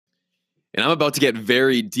And I'm about to get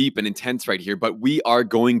very deep and intense right here, but we are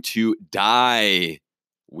going to die.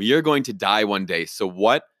 We are going to die one day. So,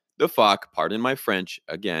 what the fuck, pardon my French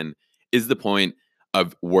again, is the point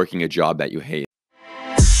of working a job that you hate?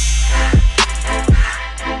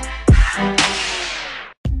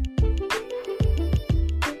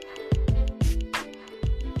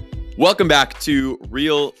 Welcome back to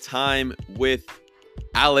Real Time with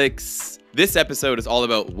Alex. This episode is all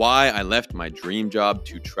about why I left my dream job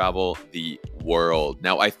to travel the world.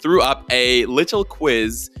 Now, I threw up a little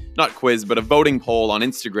quiz, not quiz, but a voting poll on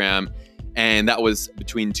Instagram, and that was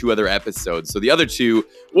between two other episodes. So the other two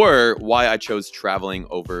were why I chose traveling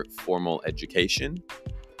over formal education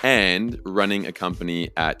and running a company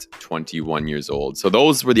at 21 years old. So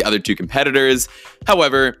those were the other two competitors.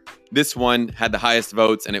 However, this one had the highest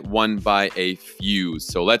votes and it won by a few.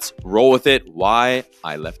 So let's roll with it. Why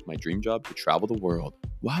I left my dream job to travel the world.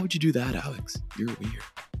 Why would you do that, Alex? You're weird.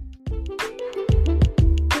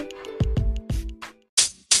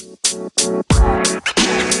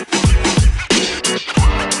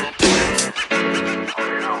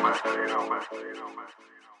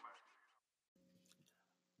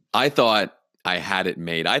 I thought I had it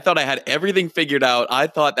made. I thought I had everything figured out. I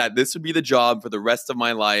thought that this would be the job for the rest of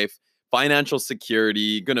my life. Financial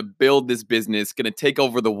security, gonna build this business, gonna take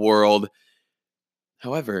over the world.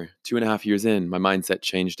 However, 2.5 years in, my mindset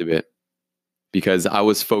changed a bit because I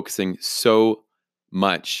was focusing so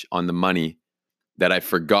much on the money that I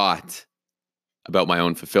forgot about my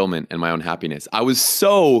own fulfillment and my own happiness. I was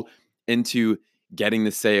so into getting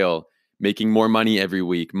the sale, making more money every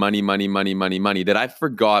week, money, that I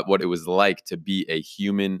forgot what it was like to be a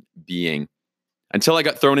human being. Until I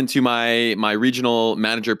got thrown into my regional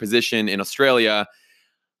manager position in Australia,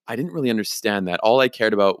 I didn't really understand that. All I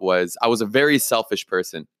cared about was I was a very selfish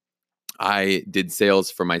person. I did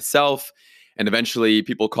sales for myself, and eventually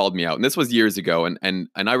people called me out. And this was years ago, and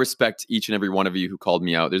I respect each and every one of you who called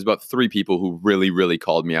me out. There's about 3 people who really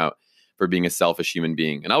called me out for being a selfish human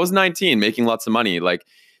being. And I was 19, making lots of money. Like,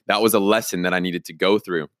 that was a lesson that I needed to go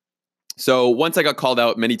through. So once I got called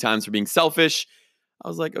out many times for being selfish, I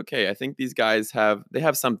was like, okay, I think these guys have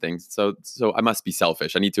something. So I must be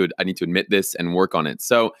selfish. I need to admit this and work on it.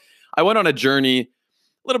 So I went on a journey, a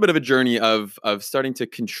little bit of a journey of starting to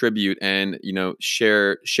contribute and,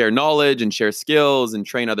 share knowledge and share skills and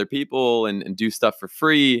train other people and do stuff for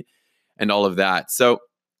free and all of that. So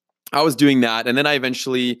I was doing that. And then I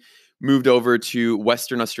eventually moved over to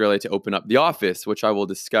Western Australia to open up the office, which I will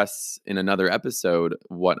discuss in another episode,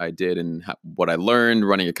 what I did and what I learned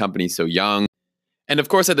running a company so young. And of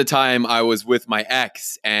course, at the time, I was with my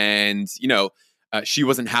ex, and she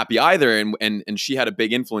wasn't happy either, and she had a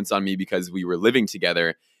big influence on me because we were living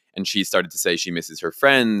together. And she started to say she misses her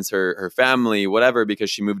friends, her family, whatever, because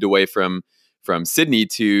she moved away from Sydney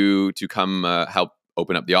to come help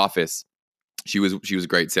open up the office. She was a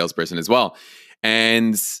great salesperson as well,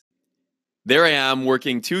 and there I am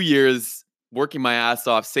working 2 years, working my ass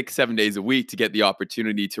off 6-7 days a week to get the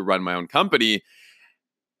opportunity to run my own company.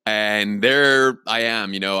 And there I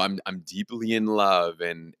am, I'm deeply in love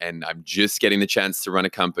and I'm just getting the chance to run a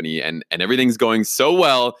company and everything's going so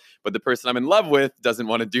well, but the person I'm in love with doesn't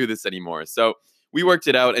want to do this anymore. So we worked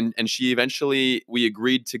it out and we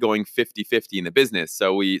agreed to going 50-50 in the business.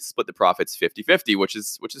 So we split the profits 50-50, which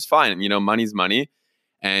is fine. Money's money.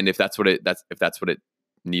 And if that's what it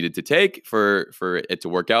needed to take for it to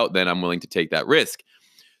work out, then I'm willing to take that risk.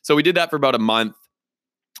 So we did that for about a month.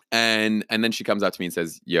 And then she comes out to me and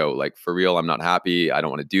says, yo, like, for real, I'm not happy. I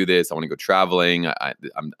don't want to do this. I want to go traveling.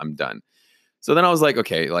 I'm done. So then I was like,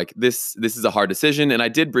 okay, like this is a hard decision. And I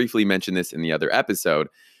did briefly mention this in the other episode.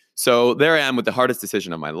 So there I am with the hardest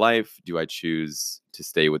decision of my life. Do I choose to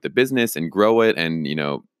stay with the business and grow it and,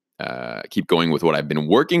 keep going with what I've been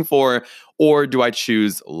working for? Or do I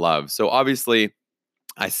choose love? So obviously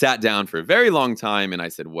I sat down for a very long time and I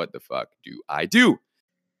said, what the fuck do I do?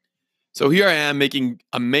 So here I am making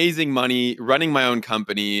amazing money, running my own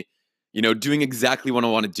company, doing exactly what I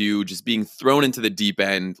want to do, just being thrown into the deep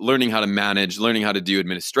end, learning how to manage, learning how to do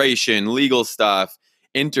administration, legal stuff,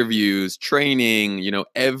 interviews, training,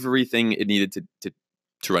 everything it needed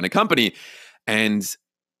to run a company. And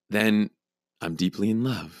then I'm deeply in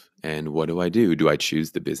love. And what do? Do I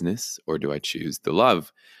choose the business or do I choose the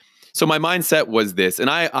love? So my mindset was this, and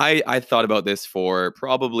I thought about this for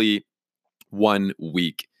probably 1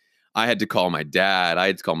 week. I had to call my dad. I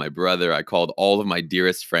had to call my brother. I called all of my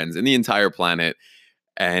dearest friends in the entire planet.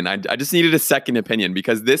 And I just needed a second opinion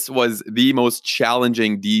because this was the most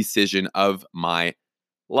challenging decision of my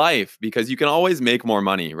life because you can always make more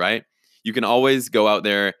money, right? You can always go out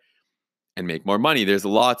there and make more money. There's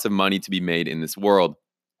lots of money to be made in this world.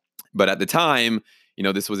 But at the time,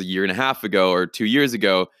 this was a year and a half ago or 2 years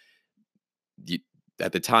ago. you,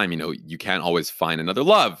 at the time, you can't always find another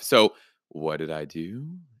love. So what did I do?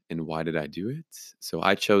 And why did I do it? So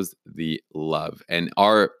I chose the love. And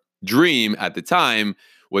our dream at the time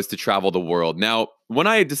was to travel the world. Now, when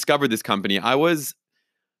I discovered this company, how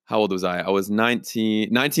old was I? I was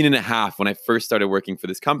 19 and a half when I first started working for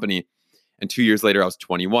this company. And 2 years later, I was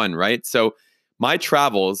 21, right? So my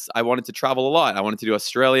travels, I wanted to travel a lot. I wanted to do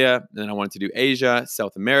Australia, and then I wanted to do Asia,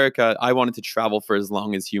 South America. I wanted to travel for as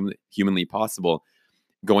long as humanly possible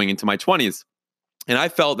going into my 20s. And I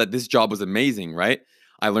felt that this job was amazing, right?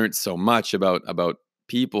 I learned so much about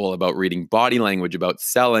people, about reading body language, about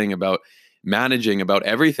selling, about managing, about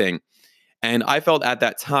everything. And I felt at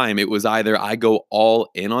that time it was either I go all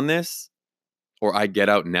in on this or I get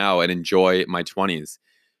out now and enjoy my 20s.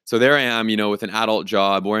 So there I am, with an adult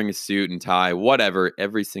job, wearing a suit and tie, whatever,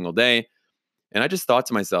 every single day. And I just thought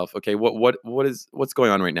to myself, okay, what's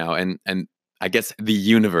going on right now? And I guess the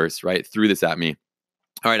universe, right, threw this at me.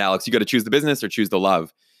 All right, Alex, you got to choose the business or choose the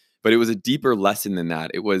love. But it was a deeper lesson than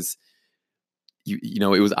that. It was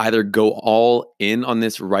it was either go all in on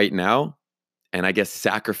this right now and I guess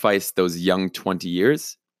sacrifice those young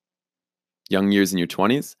years in your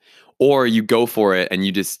 20s, or you go for it and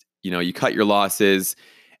you just, you cut your losses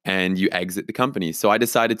and you exit the company. So I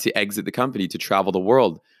decided to exit the company to travel the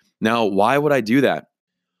world. Now, why would I do that?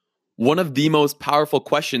 One of the most powerful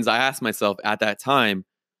questions I asked myself at that time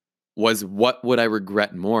was, what would I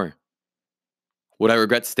regret more? Would I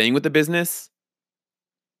regret staying with the business,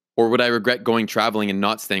 or would I regret going traveling and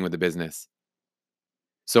not staying with the business?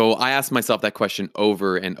 So I asked myself that question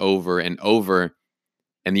over and over and over.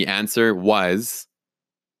 And the answer was,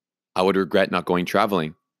 I would regret not going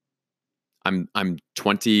traveling. I'm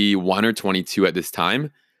 21 or 22 at this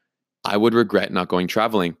time. I would regret not going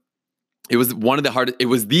traveling. It was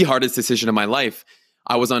the hardest decision of my life.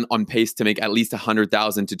 I was on pace to make at least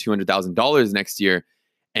 $100,000 to $200,000 next year.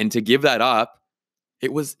 And to give that up,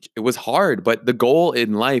 it was hard. But the goal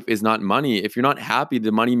in life is not money. If you're not happy,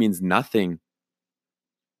 the money means nothing.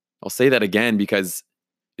 I'll say that again because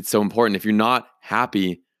it's so important. If you're not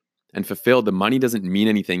happy and fulfilled, the money doesn't mean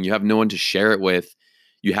anything. You have no one to share it with.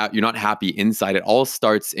 You're not happy inside. It all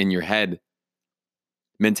starts in your head.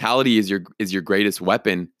 Mentality is your greatest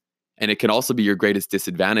weapon, and it can also be your greatest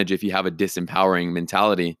disadvantage if you have a disempowering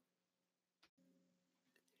mentality.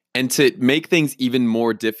 And to make things even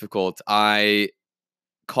more difficult, I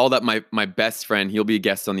called up my best friend. He'll be a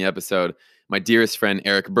guest on the episode. My dearest friend,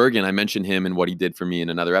 Eric Bergen. I mentioned him and what he did for me in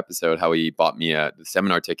another episode, how he bought me the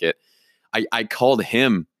seminar ticket. I called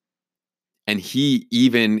him, and he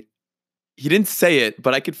didn't say it,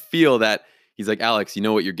 but I could feel that he's like, Alex, you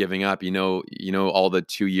know what you're giving up. All the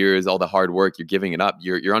 2 years, all the hard work, you're giving it up.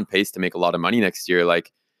 You're on pace to make a lot of money next year.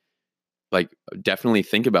 Like definitely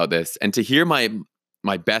think about this. And to hear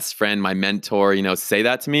my best friend, my mentor, say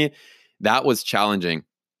that to me, that was challenging.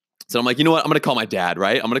 So I'm like, you know what? I'm gonna call my dad,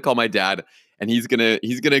 right? I'm gonna call my dad, and he's gonna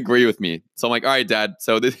agree with me. So I'm like, all right, Dad.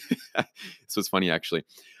 So this was funny actually.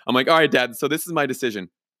 I'm like, all right, Dad. So this is my decision.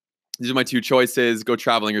 These are my two choices: go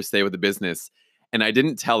traveling or stay with the business. And I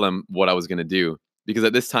didn't tell him what I was gonna do because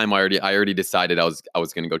at this time I already decided I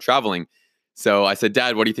was gonna go traveling. So I said,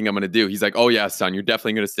 Dad, what do you think I'm gonna do? He's like, oh yeah, son, you're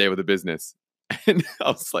definitely gonna stay with the business. And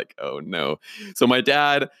I was like, oh no. So my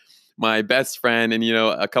dad, my best friend, and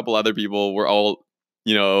a couple other people were all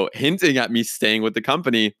hinting at me staying with the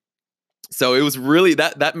company. So it was really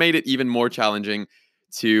that made it even more challenging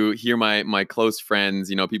to hear my close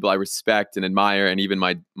friends, people I respect and admire, and even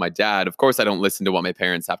my dad. Of course, I don't listen to what my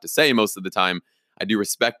parents have to say most of the time. I do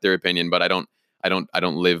respect their opinion, but I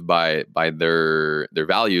don't live by their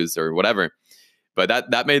values or whatever. But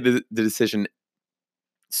that made the decision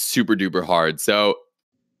super duper hard. So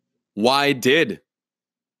why did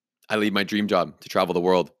I leave my dream job to travel the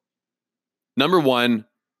world? Number one,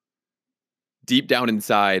 deep down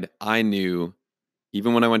inside, I knew,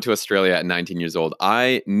 even when I went to Australia at 19 years old,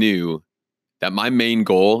 I knew that my main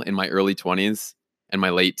goal in my early 20s and my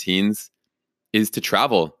late teens is to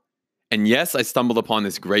travel. And yes, I stumbled upon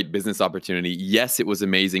this great business opportunity. Yes, it was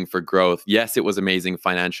amazing for growth. Yes, it was amazing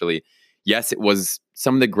financially. Yes, it was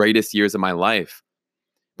some of the greatest years of my life.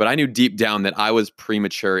 But I knew deep down that I was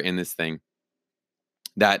premature in this thing,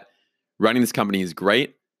 that running this company is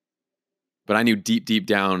great. But I knew deep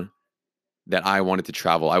down that I wanted to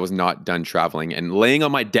travel. I was not done traveling. And laying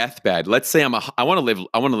on my deathbed, let's say I want to live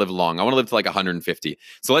long. I want to live to like 150.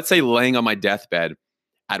 So let's say laying on my deathbed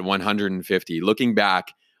at 150, looking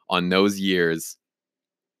back on those years,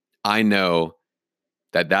 I know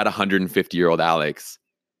that 150-year-old Alex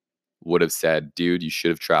would have said, dude, you should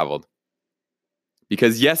have traveled.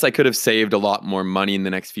 Because yes, I could have saved a lot more money in the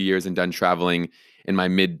next few years and done traveling in my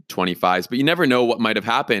mid 25s, but you never know what might have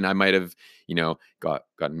happened. I might have,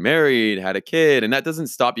 gotten married, had a kid, and that doesn't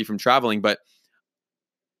stop you from traveling. But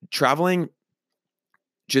traveling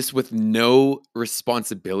just with no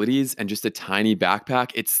responsibilities and just a tiny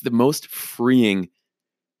backpack, it's the most freeing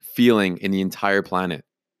feeling in the entire planet.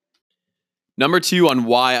 Number two on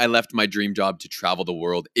why I left my dream job to travel the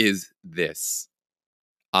world is this: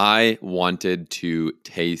 I wanted to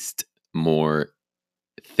taste more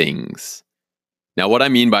things. Now, what I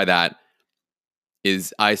mean by that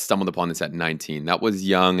is I stumbled upon this at 19. That was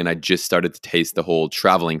young, and I just started to taste the whole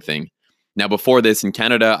traveling thing. Now, before this in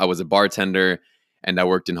Canada, I was a bartender and I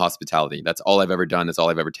worked in hospitality. That's all I've ever done. That's all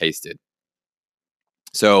I've ever tasted.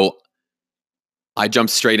 So I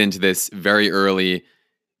jumped straight into this very early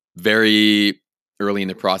in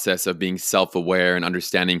the process of being self aware and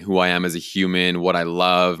understanding who I am as a human, what I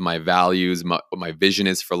love, my values, what my vision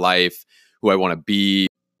is for life, who I want to be.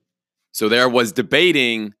 So there was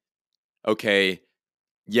debating, okay,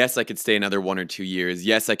 yes, I could stay another 1 or 2 years.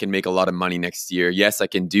 Yes, I can make a lot of money next year. Yes, I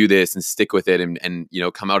can do this and stick with it and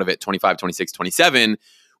come out of it 25, 26, 27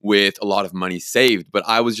 with a lot of money saved. But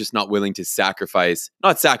I was just not willing to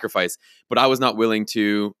not sacrifice, but I was not willing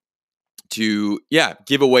to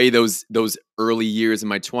give away those early years in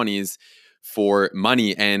my 20s for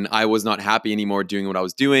money. And I was not happy anymore doing what I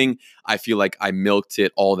was doing. I feel like I milked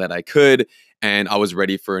it all that I could, and I was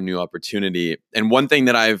ready for a new opportunity. And one thing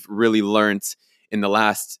that I've really learned in the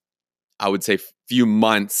last, I would say, few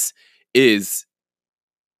months is,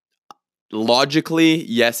 logically,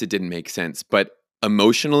 yes, it didn't make sense, but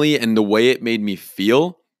emotionally and the way it made me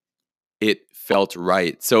feel, it felt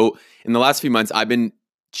right. So in the last few months, I've been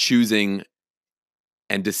choosing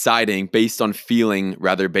and deciding based on feeling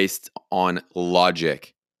rather based on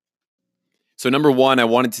logic. So number one, I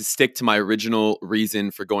wanted to stick to my original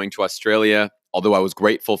reason for going to Australia, although I was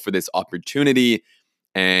grateful for this opportunity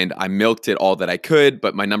and I milked it all that I could.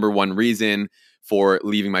 But my number one reason for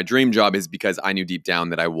leaving my dream job is because I knew deep down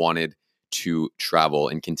that I wanted to travel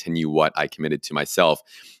and continue what I committed to myself.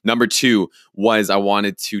 Number two was I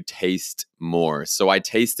wanted to taste more. So I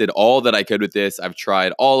tasted all that I could with this. I've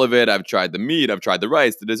tried all of it. I've tried the meat, I've tried the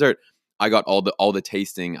rice, the dessert. I got all the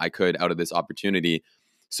tasting I could out of this opportunity.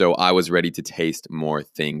 So I was ready to taste more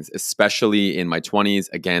things, especially in my 20s.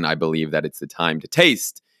 Again, I believe that it's the time to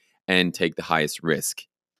taste and take the highest risk.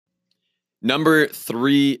 Number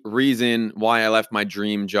three reason why I left my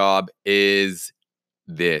dream job is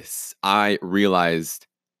this: I realized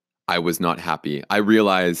I was not happy. I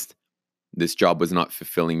realized this job was not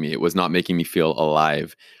fulfilling me. It was not making me feel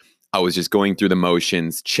alive. I was just going through the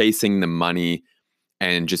motions, chasing the money,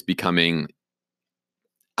 and just becoming,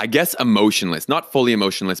 I guess, emotionless. Not fully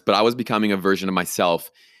emotionless, but I was becoming a version of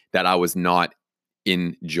myself that I was not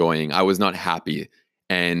enjoying. I was not happy.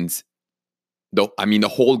 And the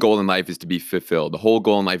whole goal in life is to be fulfilled. The whole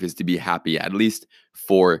goal in life is to be happy, at least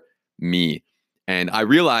for me. And I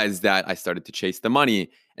realized that I started to chase the money,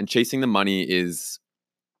 and chasing the money is,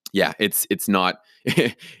 it's not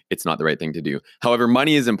it's not the right thing to do. However,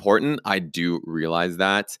 money is important. I do realize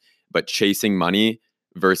that, but chasing money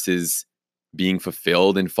versus being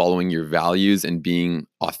fulfilled and following your values and being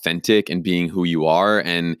authentic and being who you are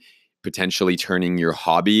and potentially turning your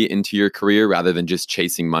hobby into your career rather than just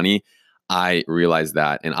chasing money. I realized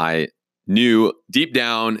that, and I knew deep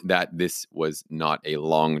down that this was not a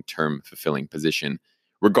long-term fulfilling position.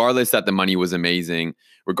 Regardless that the money was amazing,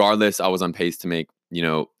 regardless I was on pace to make,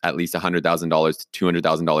 at least $100,000 to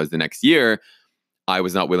 $200,000 the next year, I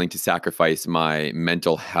was not willing to sacrifice my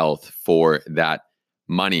mental health for that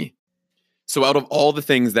money. So out of all the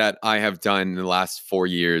things that I have done in the last 4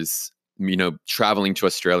 years, traveling to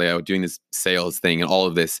Australia, doing this sales thing and all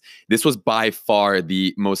of this, this was by far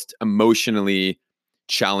the most emotionally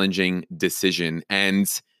challenging decision. And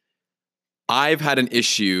I've had an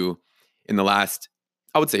issue in the last,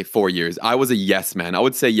 I would say, 4 years. I was a yes man. I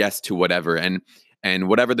would say yes to whatever. And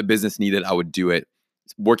whatever the business needed, I would do it.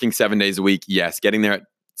 Working 7 days a week, yes. Getting there at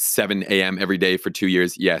 7 a.m. every day for 2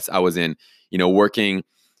 years, yes, I was in. Working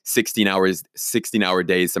 16-hour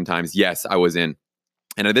days sometimes, yes, I was in.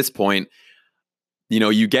 And at this point,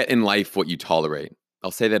 you get in life what you tolerate.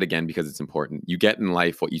 I'll say that again because it's important. You get in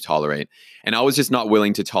life what you tolerate. And I was just not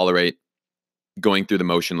willing to tolerate going through the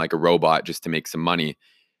motion like a robot just to make some money.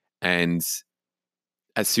 And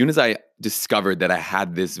as soon as I discovered that I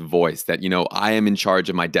had this voice that, I am in charge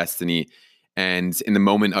of my destiny, and in the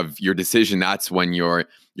moment of your decision, that's when your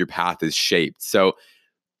path is shaped. So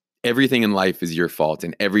everything in life is your fault,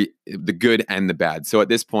 and the good and the bad. So at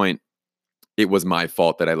this point, it was my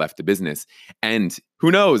fault that I left the business. And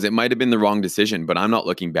who knows, it might have been the wrong decision, but I'm not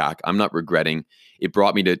looking back. I'm not regretting. It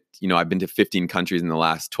brought me to, I've been to 15 countries in the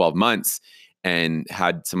last 12 months and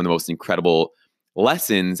had some of the most incredible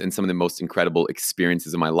lessons and some of the most incredible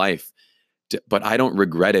experiences of my life. But I don't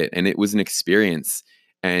regret it. And it was an experience.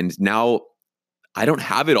 And now I don't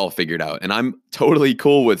have it all figured out. And I'm totally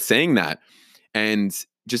cool with saying that. And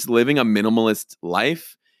just living a minimalist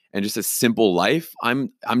life and just a simple life.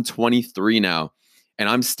 I'm 23 now, and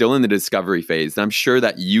I'm still in the discovery phase. And I'm sure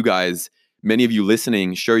that you guys, many of you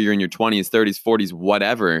listening, sure you're in your 20s, 30s, 40s,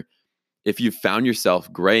 whatever. If you've found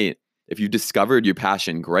yourself, great. If you've discovered your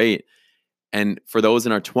passion, great. And for those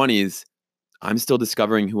in our 20s, I'm still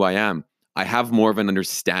discovering who I am. I have more of an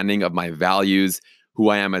understanding of my values, who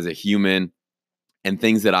I am as a human, and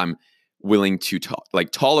things that I'm willing to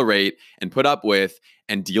tolerate and put up with,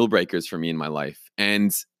 and deal breakers for me in my life.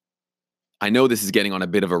 And I know this is getting on a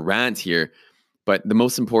bit of a rant here, but the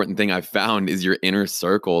most important thing I've found is your inner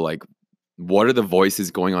circle. Like, what are the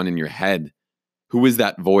voices going on in your head? Who is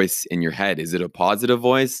that voice in your head? Is it a positive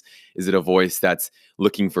voice? Is it a voice that's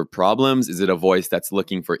looking for problems? Is it a voice that's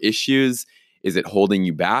looking for issues? Is it holding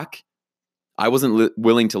you back? I wasn't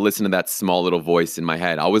willing to listen to that small little voice in my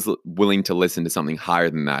head. I was willing to listen to something higher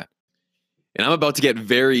than that. And I'm about to get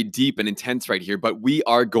very deep and intense right here, but we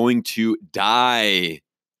are going to die.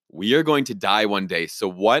 We are going to die one day. So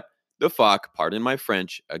what the fuck, pardon my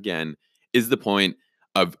French again, is the point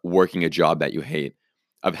of working a job that you hate,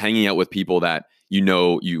 of hanging out with people that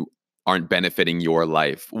you aren't benefiting your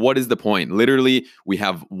life? What is the point? Literally, we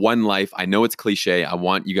have one life. I know it's cliche. I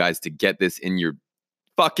want you guys to get this in your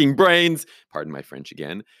fucking brains. Pardon my French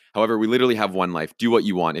again. However, we literally have one life. Do what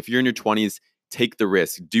you want. If you're in your 20s, take the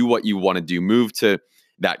risk. Do what you want to do. Move to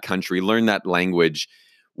that country. Learn that language.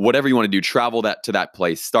 Whatever you want to do. Travel to that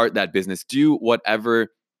place. Start that business. Do whatever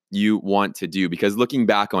you want to do. Because looking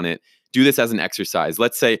back on it, do this as an exercise.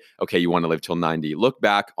 Let's say, okay, you want to live till 90. Look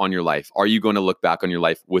back on your life. Are you going to look back on your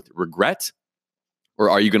life with regret? Or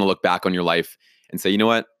are you going to look back on your life and say, you know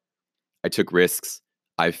what? I took risks.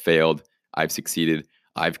 I've failed. I've succeeded.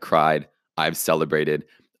 I've cried. I've celebrated.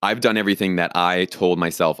 I've done everything that I told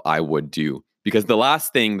myself I would do. Because the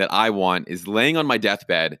last thing that I want is laying on my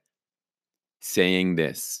deathbed saying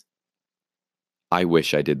this: I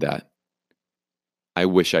wish I did that. I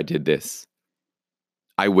wish I did this.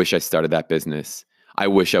 I wish I started that business. I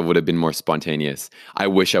wish I would have been more spontaneous. I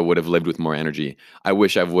wish I would have lived with more energy. I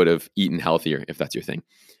wish I would have eaten healthier, if that's your thing.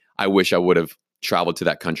 I wish I would have traveled to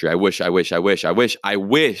that country. I wish. I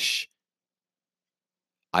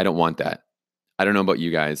don't want that. I don't know about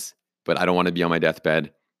you guys, but I don't want to be on my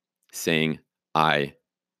deathbed saying, I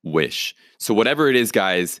wish. So whatever it is,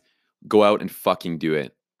 guys, go out and fucking do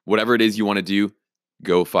it. Whatever it is you want to do,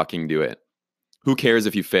 go fucking do it. Who cares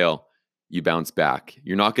if you fail? You bounce back.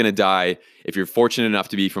 You're not going to die. If you're fortunate enough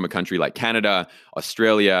to be from a country like Canada,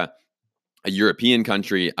 Australia, a European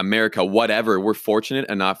country, America, whatever, we're fortunate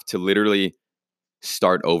enough to literally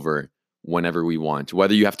start over whenever we want.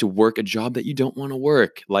 Whether you have to work a job that you don't want to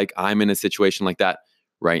work, like I'm in a situation like that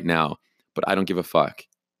right now, but I don't give a fuck.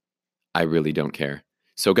 I really don't care.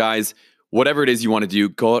 So guys, whatever it is you want to do,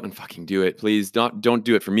 go out and fucking do it. Please don't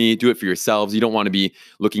do it for me. Do it for yourselves. You don't want to be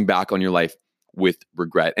looking back on your life with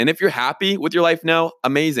regret. And if you're happy with your life now,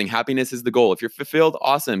 amazing. Happiness is the goal. If you're fulfilled,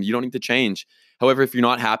 awesome. You don't need to change. However, if you're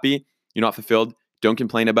not happy, you're not fulfilled, don't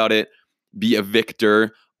complain about it. Be a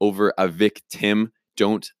victor over a victim.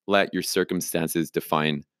 Don't let your circumstances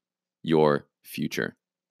define your future.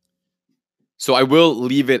 So I will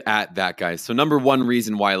leave it at that, guys. So number one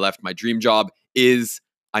reason why I left my dream job is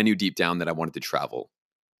I knew deep down that I wanted to travel.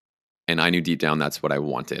 And I knew deep down that's what I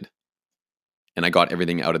wanted. And I got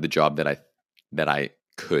everything out of the job that I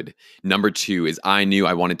could. Number two is I knew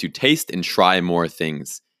I wanted to taste and try more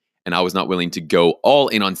things. And I was not willing to go all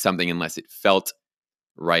in on something unless it felt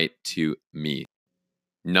right to me.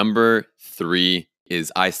 Number three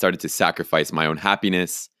is I started to sacrifice my own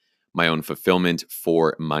happiness, my own fulfillment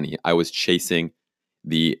for money. I was chasing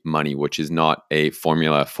the money, which is not a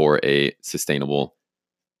formula for a sustainable,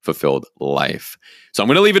 fulfilled life. So I'm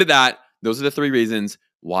going to leave it at that. Those are the three reasons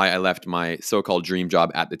why I left my so-called dream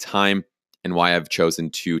job at the time and why I've chosen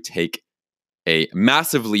to take a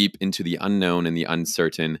massive leap into the unknown and the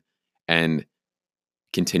uncertain and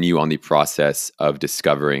continue on the process of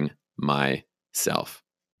discovering myself.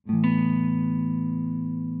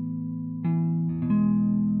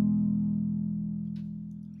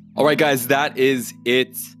 All right, guys, that is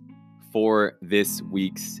it for this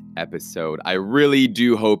week's episode. I really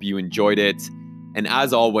do hope you enjoyed it. And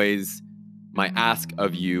as always, my ask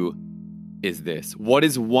of you is this: what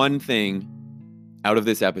is one thing out of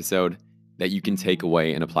this episode that you can take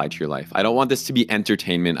away and apply to your life. I don't want this to be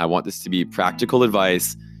entertainment. I want this to be practical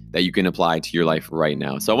advice that you can apply to your life right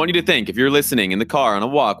now. So I want you to think, if you're listening in the car, on a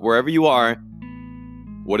walk, wherever you are,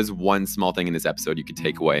 what is one small thing in this episode you could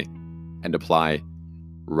take away and apply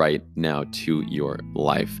right now to your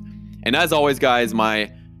life? And as always, guys,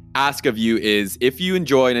 my ask of you is, if you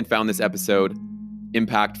enjoyed and found this episode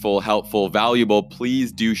impactful, helpful, valuable,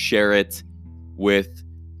 please do share it with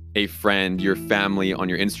a friend, your family, on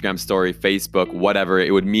your Instagram story, Facebook, whatever.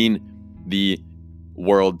 It would mean the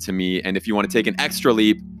world to me. And if you want to take an extra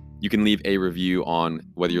leap, you can leave a review on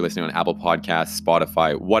whether you're listening on Apple Podcasts,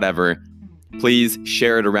 Spotify, whatever. Please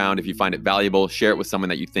share it around if you find it valuable. Share it with someone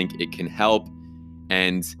that you think it can help.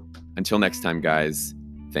 And until next time, guys,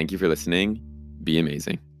 thank you for listening. Be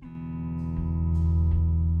amazing.